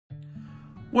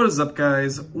What is up,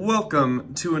 guys?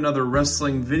 Welcome to another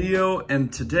wrestling video,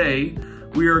 and today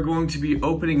we are going to be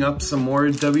opening up some more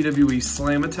WWE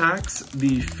Slam Attax,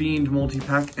 the Fiend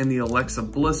multi-pack, and the Alexa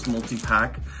Bliss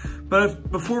multi-pack.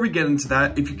 But before we get into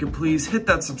that, if you could please hit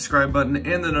that subscribe button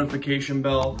and the notification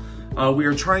bell. We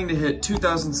are trying to hit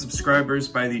 2,000 subscribers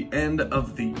by the end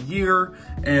of the year,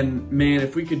 and man,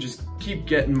 if we could just keep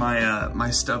getting my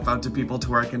stuff out to people to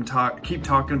where I can keep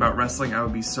talking about wrestling, I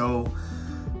would be so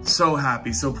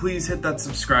happy. So please hit that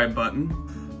subscribe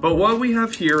button. But what we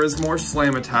have here is more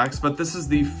Slam Attax, but this is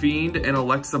the Fiend and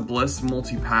Alexa Bliss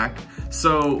multi-pack.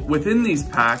 So within these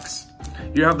packs,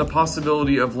 you have the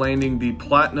possibility of landing the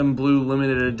Platinum Blue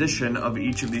limited edition of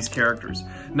each of these characters.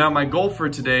 Now my goal for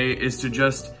today is to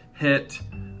just hit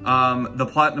the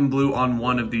Platinum Blue on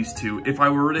one of these two. If I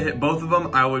were to hit both of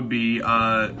them, I would be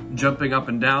jumping up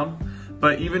and down.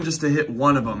 But even just to hit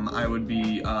one of them, I would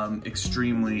be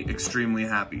extremely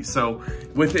happy. So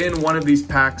within one of these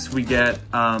packs, we get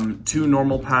 2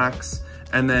 normal packs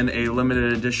and then a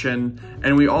limited edition.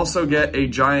 And we also get a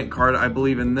giant card. I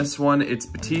believe in this one, it's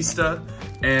Batista.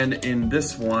 And in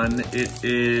this one, it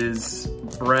is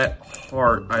Bret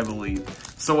Hart, I believe.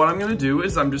 So what I'm gonna do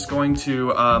is I'm just going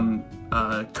to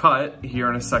cut here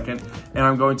in a second, and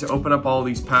I'm going to open up all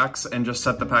these packs and just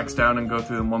set the packs down and go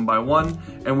through them one by one,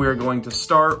 and we are going to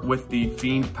start with the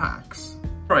Fiend packs.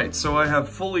 All right, so I have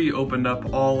fully opened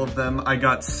up all of them. I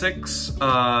got 6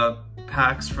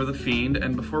 packs for the Fiend,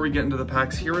 and before we get into the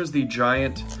packs, here is the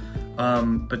giant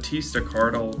Batista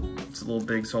card. It's a little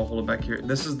big, so I'll hold it back here.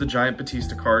 This is the giant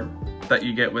Batista card that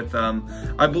you get with,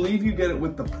 I believe you get it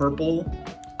with the purple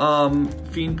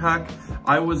Fiend pack.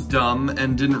 I was dumb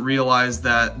and didn't realize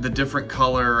that the different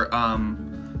color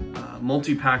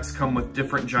multi-packs come with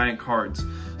different giant cards.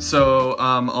 So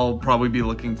I'll probably be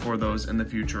looking for those in the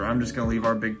future. I'm just gonna leave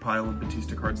our big pile of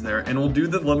Batista cards there, and we'll do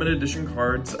the limited edition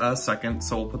cards second,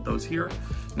 so we'll put those here.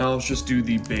 Now let's just do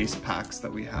the base packs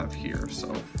that we have here.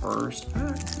 So first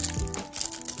pack.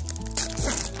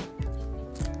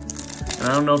 And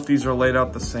I don't know if these are laid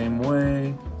out the same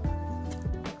way.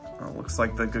 Looks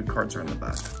like the good cards are in the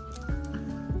back.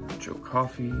 Joe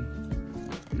Coffey,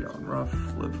 Beyond Rough,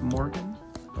 Liv Morgan,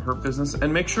 The Hurt Business,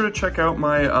 and make sure to check out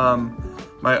my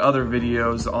my other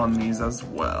videos on these as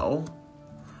well.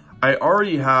 I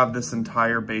already have this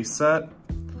entire base set,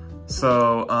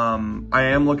 so I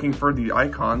am looking for the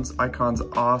icons. Icons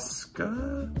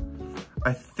Asuka.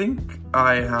 I think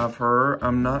I have her.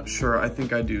 I'm not sure. I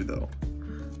think I do though.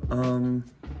 Right.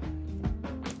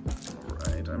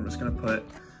 I'm just gonna put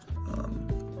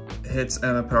hits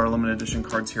and I put our limited edition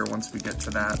cards here once we get to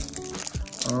that.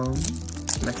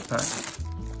 Next pack.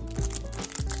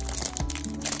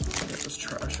 Get this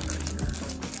trash out of here.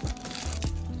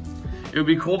 It would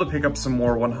be cool to pick up some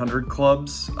more 100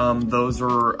 clubs. Those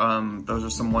are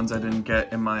some ones I didn't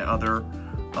get in my other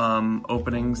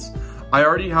openings. I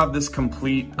already have this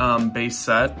complete base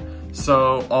set,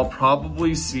 so I'll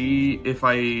probably see if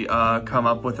I come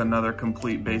up with another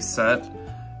complete base set,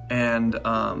 and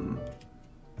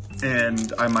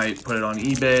I might put it on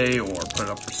eBay or put it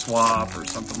up for swap or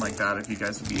something like that if you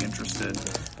guys would be interested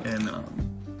in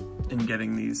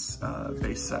getting these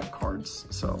base set cards.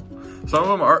 So some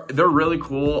of them they're really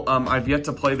cool. I've yet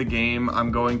to play the game.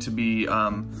 I'm going to be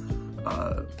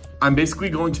I'm basically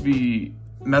going to be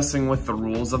messing with the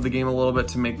rules of the game a little bit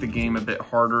to make the game a bit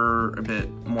harder, a bit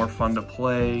more fun to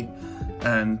play,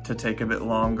 and to take a bit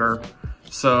longer.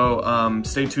 So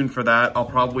stay tuned for that. I'll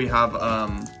probably have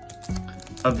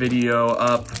a video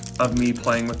up of me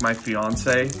playing with my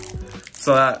fiance.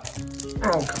 So that,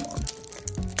 oh, come on.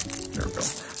 There we go.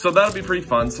 So that'll be pretty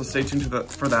fun. So stay tuned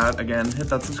for that. Again, hit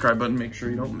that subscribe button. Make sure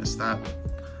you don't miss that.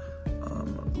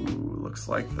 Ooh, looks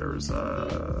like there's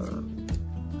a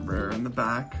rare in the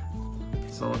back.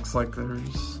 So it looks like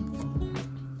there's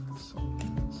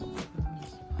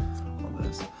all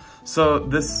this. So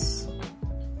this,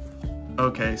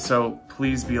 okay, so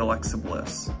please be Alexa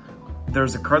Bliss.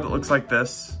 There's a card that looks like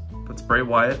this. That's Bray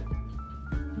Wyatt.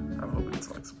 I'm hoping it's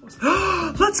Alexa Bliss.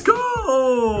 Let's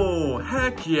go!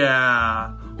 Heck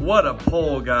yeah! What a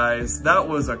pull, guys. That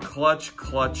was a clutch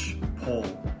pull.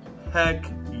 Heck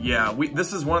yeah.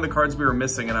 This is one of the cards we were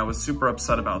missing, and I was super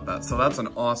upset about that. So that's an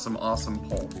awesome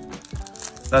pull.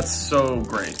 That's so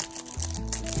great.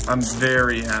 I'm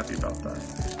very happy about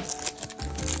that.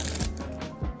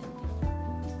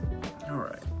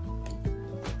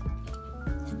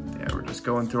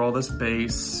 Going through all this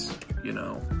base, you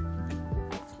know.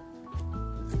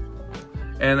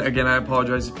 And again, I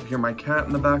apologize if you hear my cat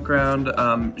in the background.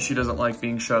 She doesn't like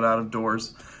being shut out of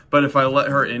doors, but if I let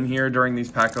her in here during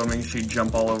these pack openings, she'd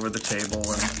jump all over the table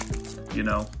and, you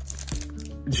know,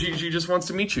 she just wants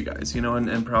to meet you guys, you know,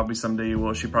 and probably someday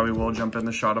she probably will jump in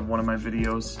the shot of one of my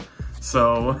videos.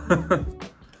 So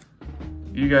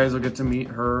you guys will get to meet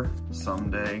her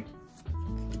someday.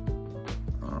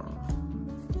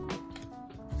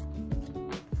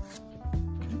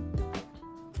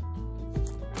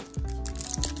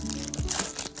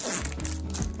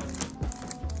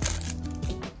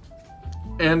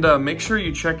 And make sure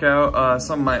you check out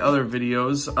some of my other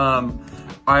videos.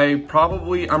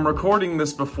 I'm recording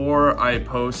this before I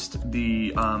post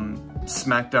the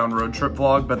SmackDown road trip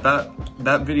vlog, but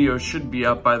that video should be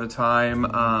up by the time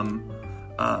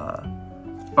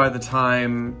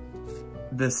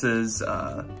this is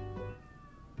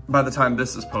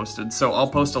posted. So I'll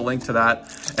post a link to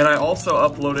that. And I also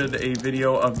uploaded a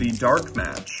video of the dark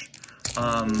match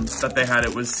that they had.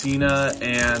 It was Cena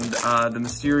and the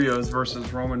Mysterios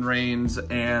versus Roman Reigns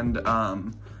and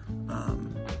the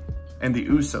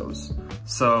Usos.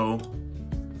 So,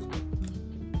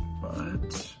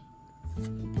 but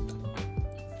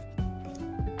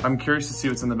I'm curious to see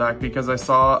what's in the back because I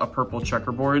saw a purple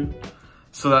checkerboard.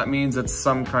 So that means it's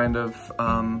some kind of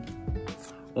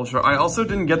ultra. I also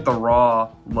didn't get the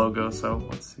Raw logo, so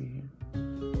let's see here.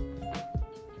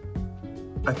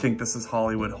 I think this is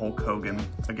Hollywood Hulk Hogan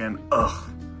again. Ugh,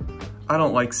 I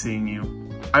don't like seeing you.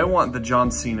 I want the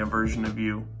John Cena version of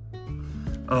you.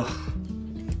 Ugh,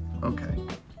 okay.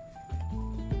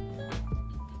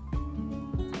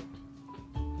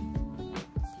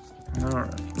 All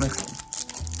right, next one.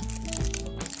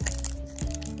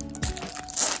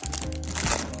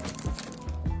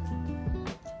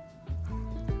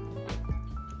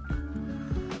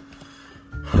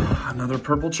 Another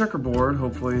purple checkerboard.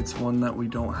 Hopefully it's one that we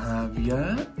don't have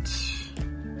yet.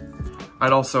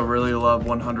 I'd also really love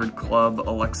 100 Club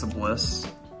Alexa Bliss.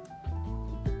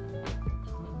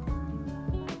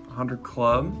 100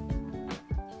 Club.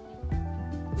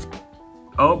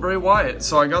 Oh, Bray Wyatt.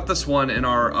 So I got this one in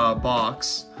our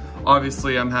box.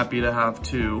 Obviously, I'm happy to have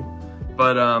two,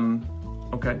 but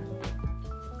okay.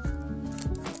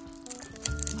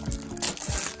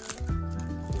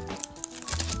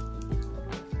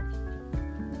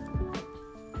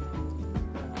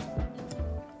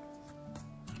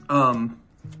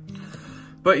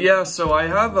 But yeah, so I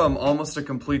have almost a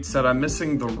complete set. I'm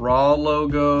missing the Raw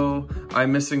logo.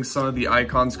 I'm missing some of the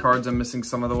Icons cards. I'm missing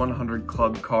some of the 100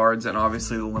 Club cards and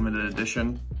obviously the limited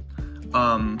edition.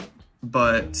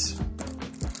 But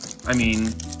I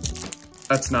mean,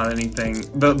 that's not anything.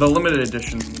 The limited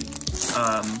edition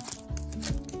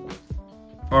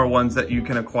are ones that you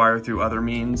can acquire through other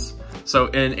means. So,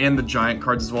 and the giant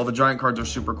cards as well. The giant cards are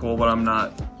super cool, but I'm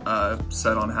not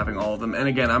set on having all of them. And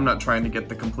again, I'm not trying to get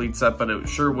the complete set, but it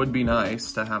sure would be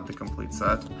nice to have the complete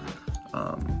set.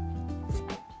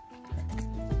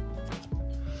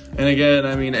 And again,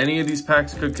 I mean, any of these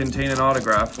packs could contain an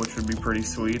autograph, which would be pretty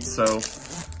sweet. So,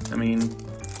 I mean,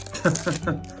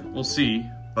 we'll see,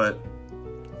 but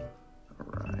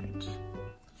all right.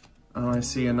 Oh, I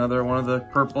see another one of the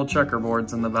purple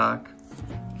checkerboards in the back.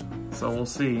 So we'll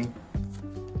see.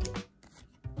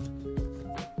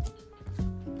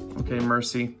 Okay,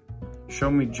 Mercy, show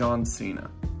me John Cena.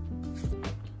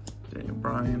 Daniel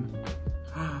Bryan.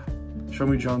 Show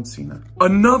me John Cena.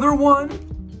 Another one?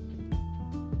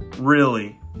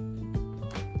 Really?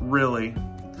 Really?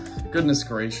 Goodness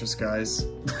gracious, guys.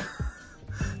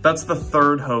 That's the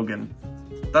third Hogan.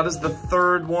 That is the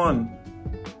third one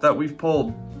that we've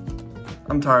pulled.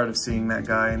 I'm tired of seeing that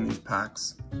guy in these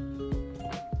packs.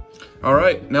 All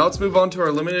right, now let's move on to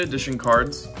our limited edition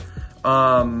cards.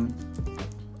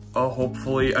 Oh,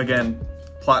 hopefully, again,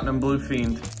 Platinum Blue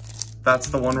Fiend. That's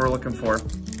the one we're looking for.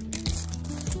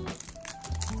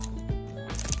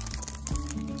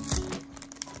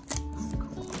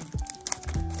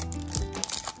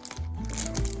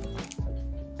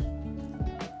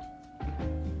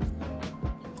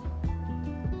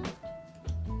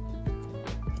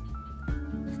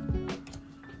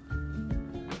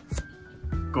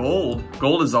 Gold.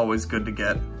 Gold is always good to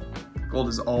get. Gold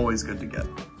is always good to get.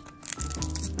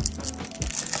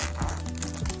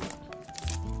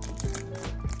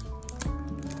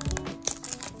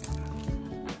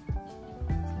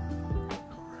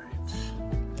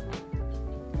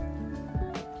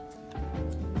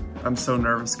 I'm so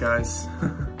nervous, guys.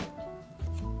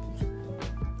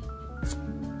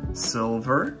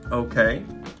 Silver, okay.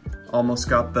 Almost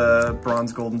got the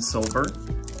bronze, gold, and silver.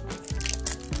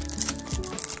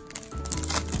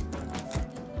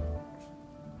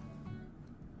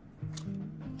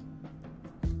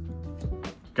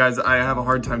 Guys, I have a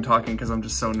hard time talking because I'm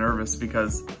just so nervous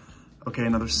because, okay,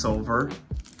 another silver.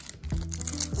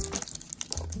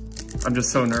 I'm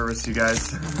just so nervous, you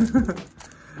guys.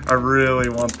 I really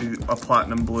want a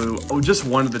platinum blue. Oh, just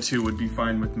one of the two would be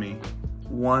fine with me.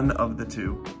 One of the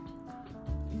two.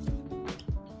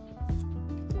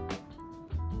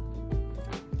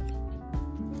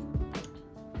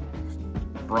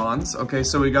 Bronze. Okay,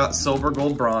 so we got silver,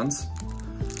 gold, bronze.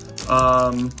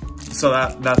 So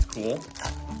that's cool.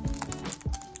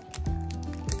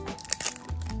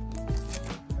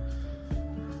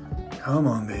 Come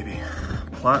on, baby.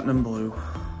 Platinum blue.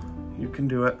 You can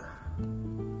do it.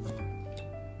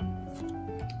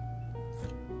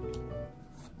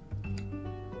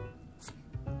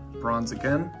 Bronze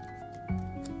again.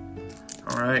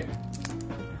 All right.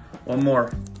 One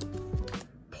more.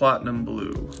 Platinum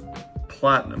blue.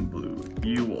 Platinum blue.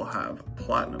 You will have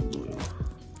platinum blue.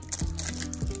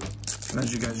 And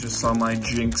as you guys just saw my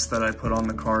jinx that I put on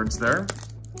the cards there,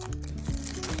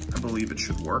 I believe it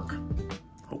should work.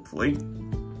 Hopefully.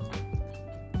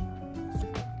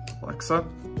 Alexa,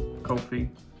 Kofi,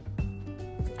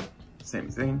 same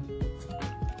thing.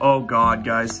 Oh God,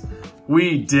 guys,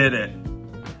 we did it.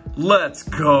 Let's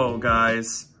go,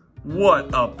 guys.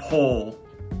 What a pull.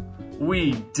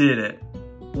 We did it.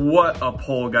 What a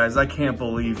pull, guys. I can't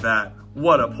believe that.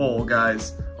 What a pull,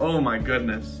 guys. Oh my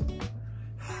goodness.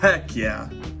 Heck yeah.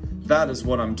 That is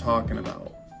what I'm talking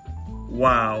about.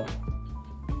 Wow.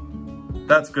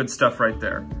 That's good stuff right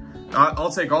there.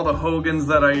 I'll take all the Hogans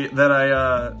that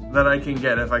I can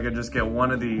get if I could just get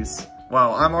one of these.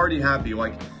 Wow, I'm already happy.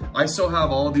 Like, I still have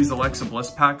all of these Alexa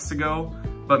Bliss packs to go,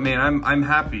 but man, I'm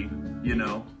happy, you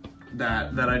know,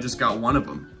 that I just got one of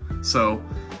them. So,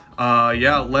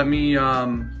 yeah, let me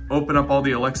open up all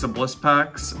the Alexa Bliss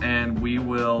packs, and we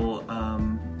will.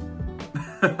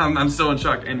 I'm still in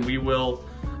shock, and we will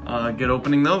get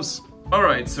opening those. All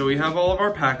right, so we have all of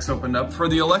our packs opened up. For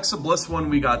the Alexa Bliss one,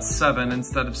 we got 7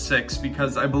 instead of 6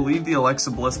 because I believe the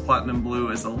Alexa Bliss Platinum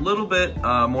Blue is a little bit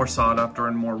more sought after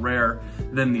and more rare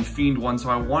than the Fiend one, so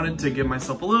I wanted to give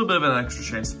myself a little bit of an extra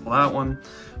chance to pull that one.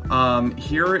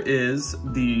 Here is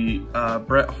the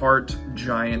Bret Hart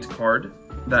Giant card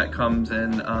that comes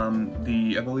in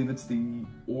I believe it's the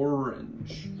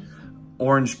orange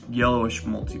yellowish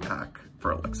multi-pack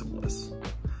for Alexa Bliss.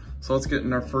 So let's get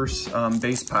in our first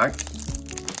base pack.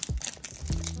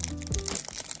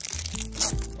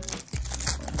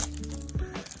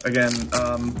 Again,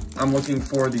 I'm looking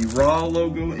for the Raw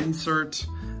logo insert,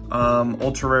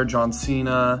 ultra rare John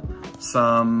Cena,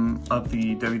 some of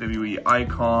the WWE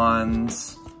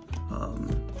icons.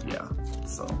 Yeah,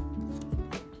 so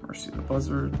Mercy the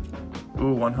Buzzard.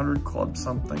 Ooh, 100 Club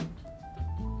something.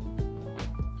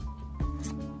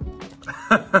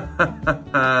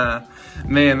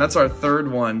 Man, that's our third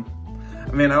one.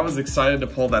 Man, I was excited to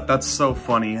pull that. That's so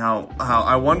funny how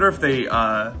I wonder if they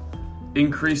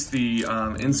increased the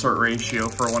insert ratio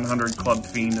for 100 Club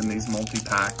Fiend in these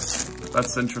multi-packs.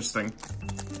 That's interesting.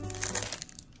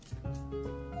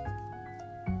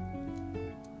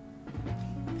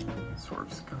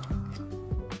 Swerve Scott.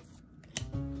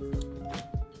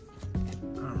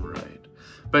 All right.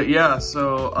 But yeah,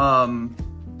 so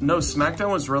no,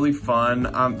 SmackDown was really fun.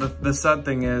 The sad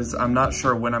thing is I'm not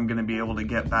sure when I'm going to be able to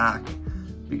get back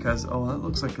because, oh, that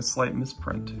looks like a slight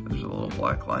misprint. There's a little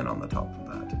black line on the top of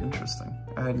that. Interesting.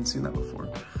 I hadn't seen that before.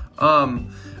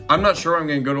 I'm not sure I'm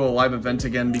going to go to a live event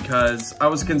again because I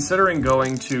was considering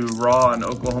going to Raw in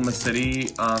Oklahoma City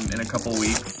in a couple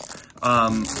weeks,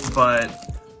 but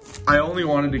I only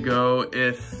wanted to go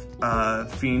if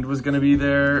Fiend was going to be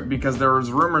there because there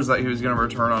was rumors that he was going to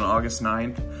return on August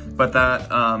 9th. But that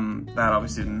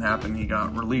obviously didn't happen. He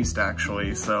got released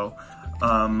actually. So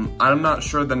I'm not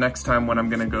sure the next time when I'm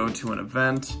gonna go to an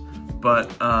event, but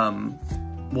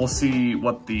we'll see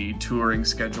what the touring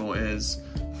schedule is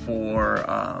for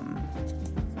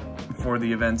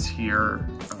the events here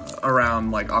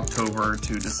around like October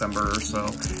to December or so.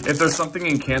 If there's something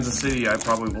in Kansas City, I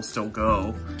probably will still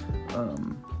go.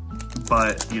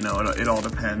 But you know, it all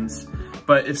depends.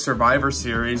 But if Survivor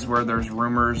Series, where there's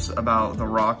rumors about The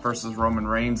Rock versus Roman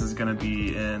Reigns is gonna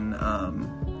be in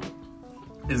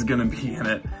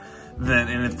it, then,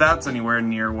 and if that's anywhere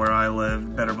near where I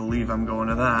live, better believe I'm going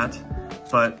to that.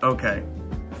 But okay,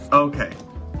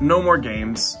 no more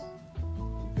games.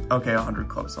 Okay, 100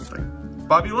 Club something.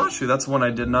 Bobby Lashley, that's one I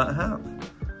did not have.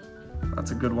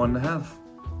 That's a good one to have.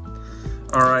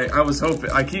 All right,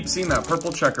 I keep seeing that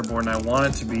purple checkerboard and I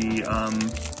want it to be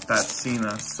that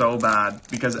Cena so bad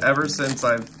because ever since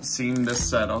I've seen this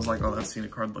set, I was like, oh, that Cena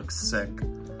card looks sick.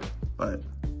 But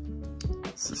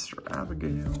Sister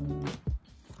Abigail,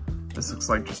 this looks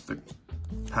like just a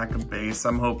pack of base.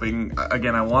 I'm hoping,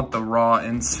 again, I want the Raw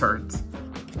insert.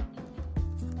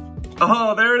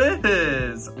 Oh, there it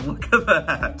is. Look at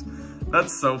that.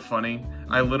 That's so funny.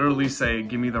 I literally say,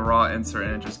 give me the raw insert,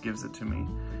 and it just gives it to me.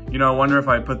 You know, I wonder if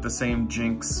I put the same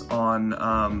Jinx on,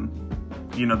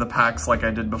 you know, the packs like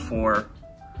I did before,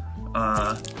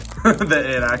 that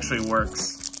it actually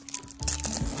works.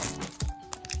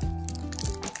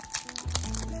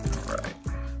 All right.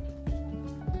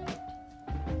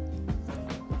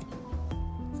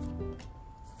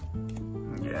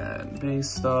 Yeah, and base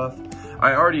stuff.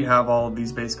 I already have all of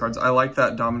these base cards. I like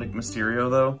that Dominic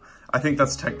Mysterio though. I think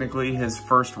that's technically his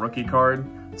first rookie card,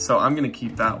 so I'm gonna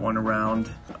keep that one around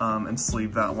and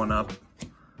sleeve that one up,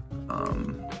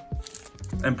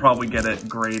 and probably get it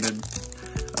graded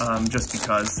just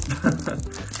because.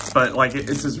 But like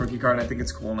it's his rookie card, and I think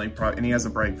it's cool, and he has a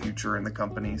bright future in the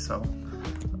company. So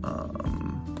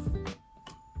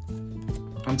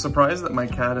I'm surprised that my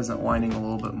cat isn't whining a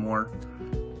little bit more.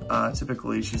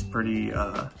 Typically, she's pretty.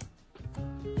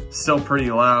 Still pretty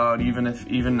loud,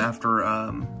 even after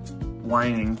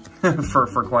whining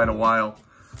for quite a while.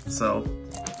 So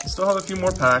still have a few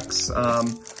more packs.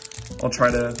 I'll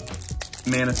try to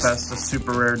manifest a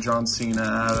super rare John Cena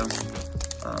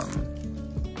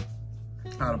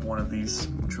out of one of these,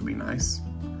 which would be nice.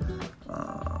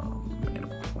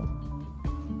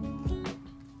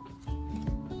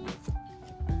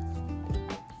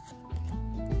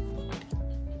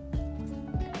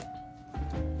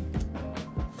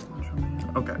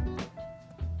 Okay.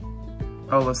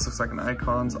 Oh, this looks like an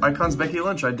Icons. Icons Becky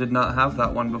Lynch. I did not have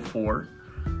that one before,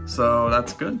 so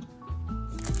that's good.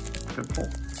 Good pull.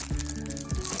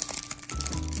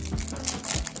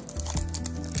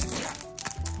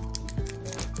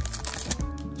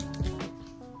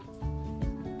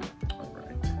 All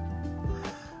right.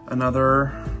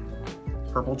 Another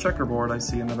purple checkerboard I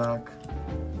see in the back.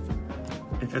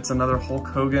 If it's another Hulk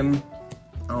Hogan,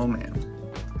 oh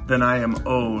man, then I am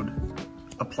owed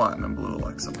a platinum blue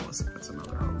Alexa Bliss if it's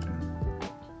another Hogan.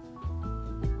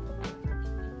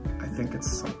 I think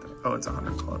it's something. Oh, it's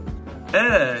 100 Club.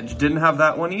 Edge, didn't have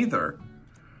that one either.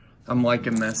 I'm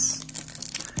liking this.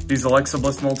 These Alexa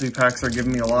Bliss multi-packs are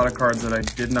giving me a lot of cards that I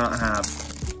did not have.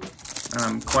 And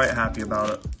I'm quite happy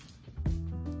about it.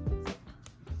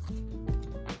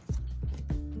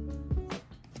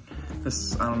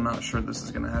 This, I'm not sure this is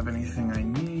gonna have anything I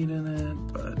need in it,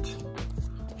 but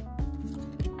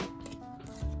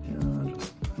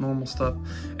normal stuff.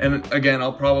 And again,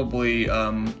 I'll probably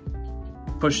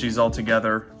push these all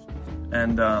together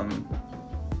and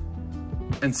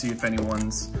see if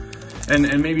anyone's,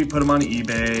 and maybe put them on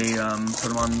eBay, put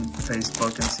them on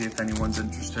Facebook and see if anyone's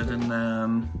interested in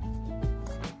them.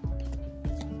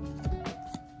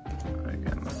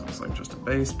 Again, this looks like just a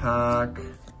base pack.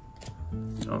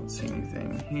 Don't see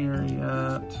anything here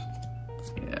yet.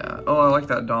 Yeah, oh, I like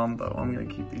that Dom though. I'm gonna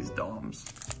keep these Doms.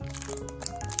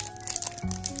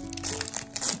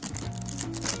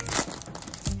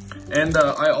 And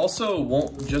I also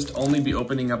won't just only be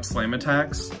opening up Slam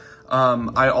Attax.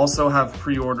 I also have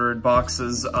pre-ordered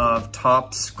boxes of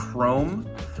Topps Chrome,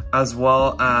 as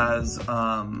well as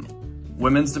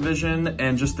Women's Division,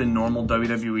 and just the normal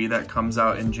WWE that comes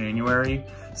out in January.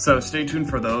 So stay tuned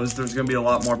for those. There's gonna be a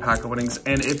lot more pack openings.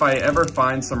 And if I ever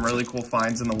find some really cool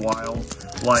finds in the wild,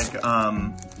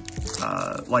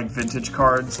 like vintage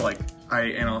cards,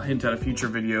 and I'll hint at a future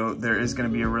video, there is gonna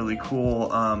be a really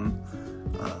cool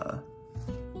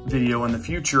video in the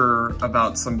future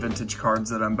about some vintage cards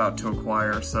that I'm about to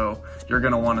acquire, so you're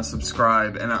gonna want to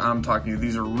subscribe. And I'm talking,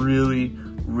 these are really,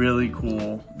 really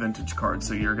cool vintage cards,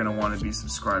 so you're gonna want to be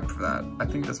subscribed for that. I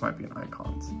think this might be an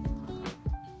Icons.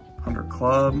 100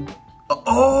 Club.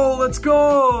 Oh, let's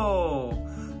go!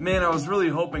 Man, I was really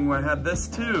hoping I had this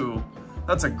too.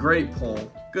 That's a great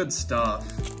pull. Good stuff.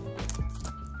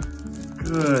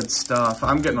 Good stuff.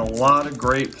 I'm getting a lot of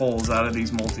great pulls out of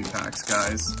these multi-packs,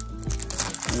 guys.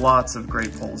 Lots of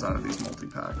great pulls out of these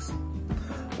multi-packs.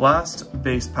 Last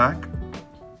base pack.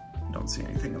 Don't see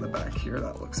anything in the back here.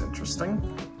 That looks interesting.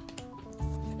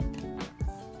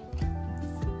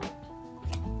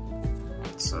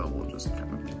 So we'll just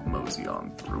kind of mosey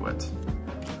on through it.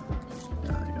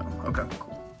 There you go. Okay,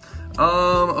 cool.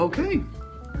 Okay.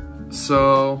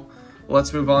 So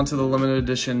let's move on to the limited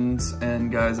editions. And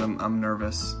guys, I'm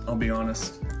nervous. I'll be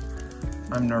honest.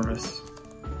 I'm nervous.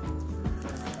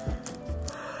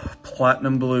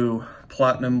 Platinum blue,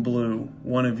 platinum blue.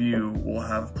 One of you will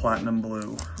have platinum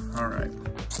blue. All right,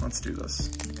 let's do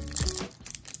this.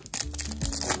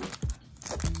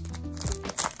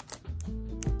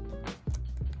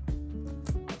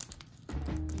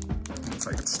 Looks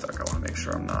like it's stuck. I want to make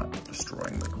sure I'm not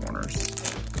destroying the corners.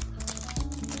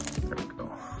 There we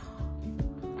go.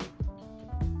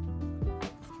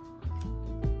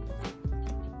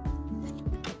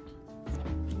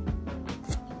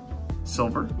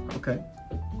 Silver, okay,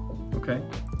 okay.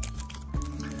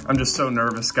 I'm just so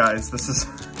nervous, guys. This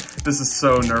is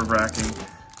so nerve-wracking.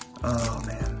 Oh,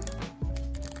 man.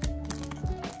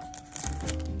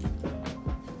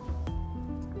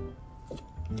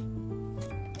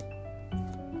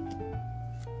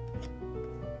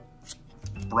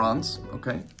 Bronze,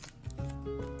 okay.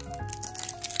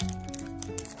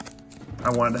 I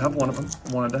wanted to have one of them.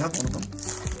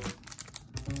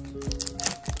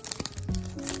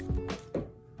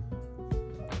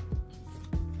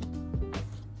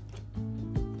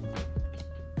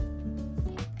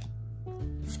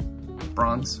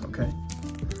 Bronze, okay.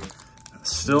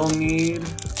 Still need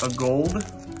a gold.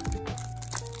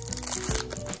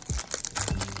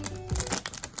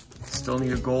 Still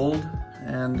need a gold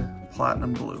and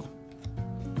platinum blue.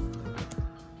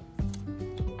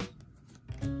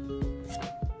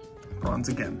 Bronze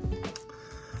again.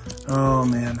 Oh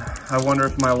man, I wonder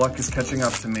if my luck is catching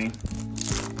up to me.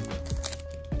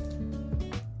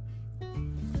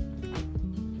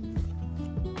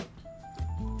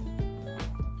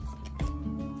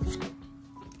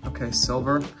 Okay,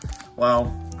 silver.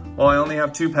 Wow. Well, I only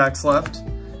have 2 packs left,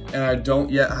 and I don't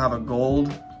yet have a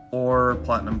gold or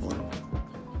platinum blue.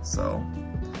 So,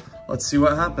 let's see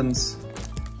what happens.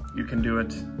 You can do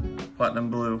it. Platinum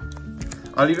blue.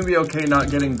 I'd even be okay not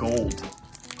getting gold,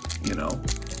 you know,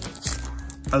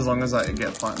 as long as I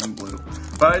get platinum blue.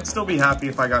 But I'd still be happy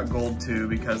if I got gold too,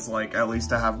 because like at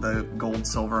least I have the gold,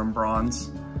 silver, and bronze.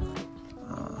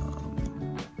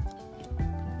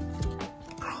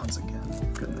 Bronze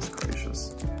again, goodness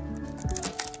gracious.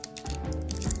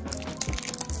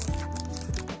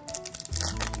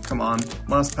 Come on,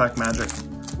 last pack magic.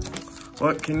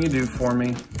 What can you do for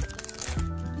me?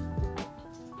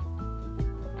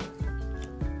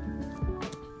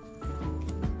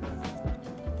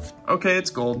 Okay, it's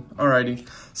gold. Alrighty.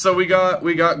 So we got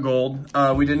gold.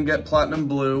 We didn't get platinum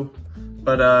blue,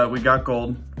 but we got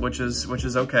gold, which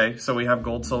is okay. So we have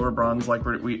gold, silver, bronze. Like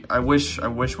I wish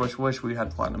we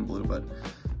had platinum blue, but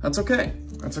that's okay.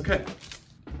 That's okay.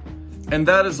 And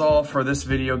that is all for this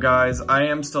video, guys. I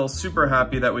am still super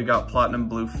happy that we got Platinum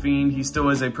Blue Fiend. He still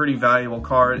is a pretty valuable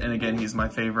card, and again, he's my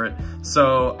favorite.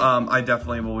 So I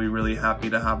definitely will be really happy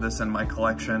to have this in my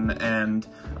collection. And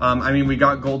I mean, we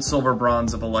got Gold, Silver,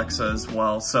 Bronze of Alexa as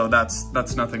well, so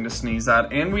that's nothing to sneeze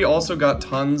at. And we also got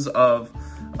tons of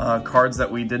cards that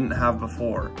we didn't have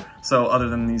before. So other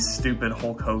than these stupid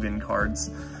Hulk Hogan cards.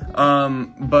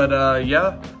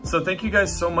 Yeah, so thank you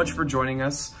guys so much for joining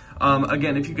us.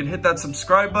 Again, if you could hit that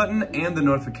subscribe button and the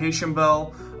notification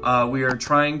bell, we are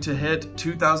trying to hit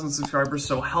 2,000 subscribers,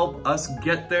 so help us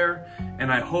get there,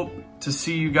 and I hope to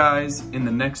see you guys in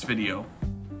the next video.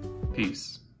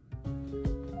 Peace.